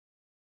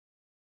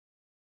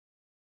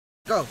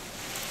Go.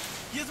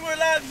 Yes, we're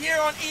live here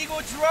on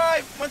Eagle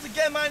Drive. Once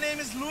again, my name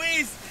is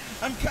Luis.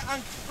 I'm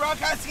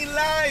broadcasting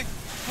live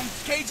from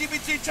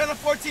KGBT Channel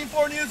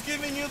 14.4 News,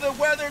 giving you the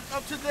weather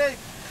of today.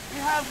 We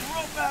have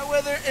real bad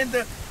weather, and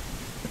the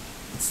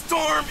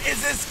storm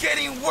is just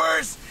getting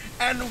worse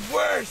and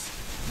worse.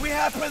 We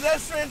have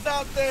pedestrians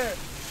out there.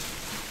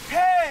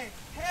 Hey,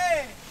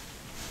 hey,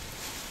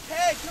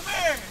 hey, come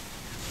here.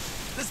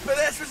 There's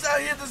pedestrians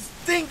out here just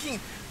thinking,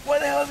 what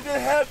the hell is gonna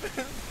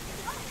happen?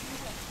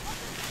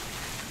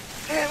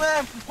 Hey,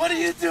 ma'am, what are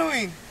you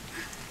doing?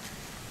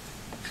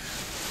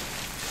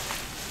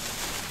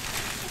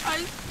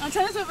 I'm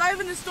trying to survive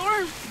in the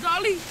storm,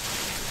 Dolly.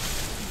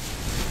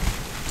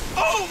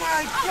 Oh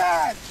my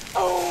God!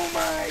 Oh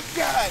my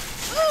God!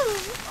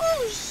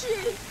 Oh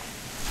shit!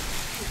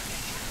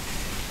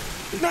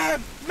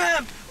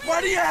 Ma'am, why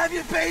do you have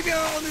your baby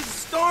on this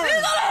storm? This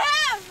is all I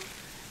have!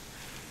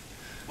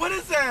 What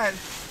is that?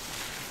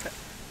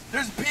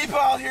 There's people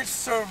out here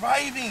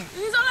surviving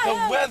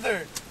the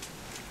weather.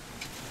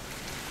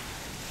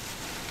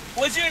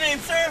 What's your name,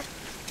 sir?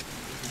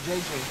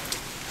 JJ.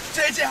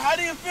 JJ, how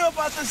do you feel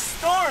about the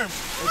storm?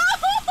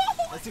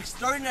 It's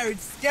extraordinary.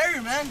 It's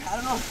scary, man. I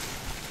don't know.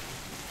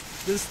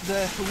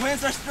 The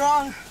winds are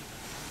strong.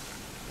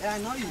 Yeah, I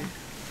know you.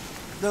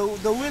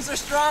 The winds are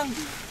strong.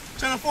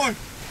 Channel 4.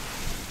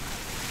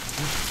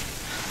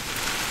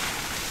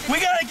 We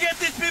gotta get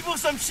these people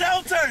some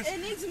shelters. It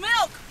needs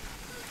milk.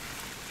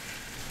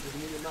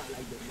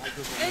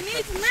 It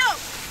needs milk.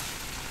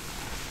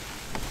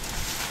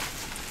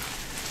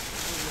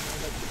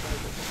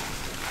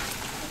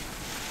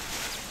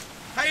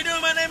 How you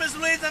doing? My name is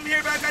Luis. I'm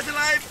here broadcasting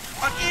live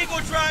on Eagle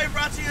Drive,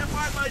 brought to you in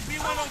part by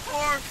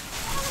B104,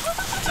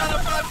 Channel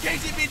 5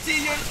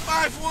 KGBT Unit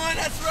 51.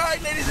 That's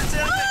right, ladies and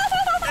gentlemen.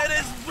 It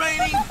is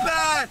raining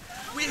bad.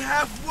 We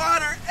have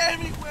water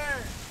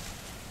everywhere.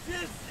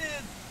 This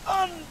is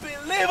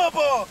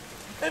unbelievable.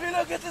 If you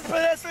look at this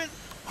pedestrian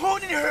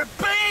holding her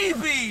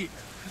baby.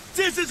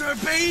 This is her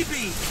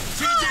baby.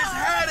 She just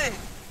had it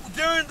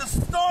during the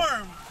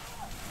storm.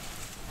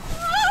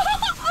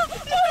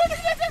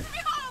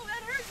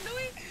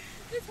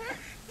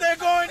 They're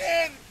going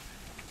in.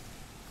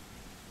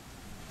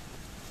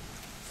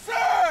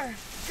 Sir,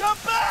 come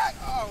back.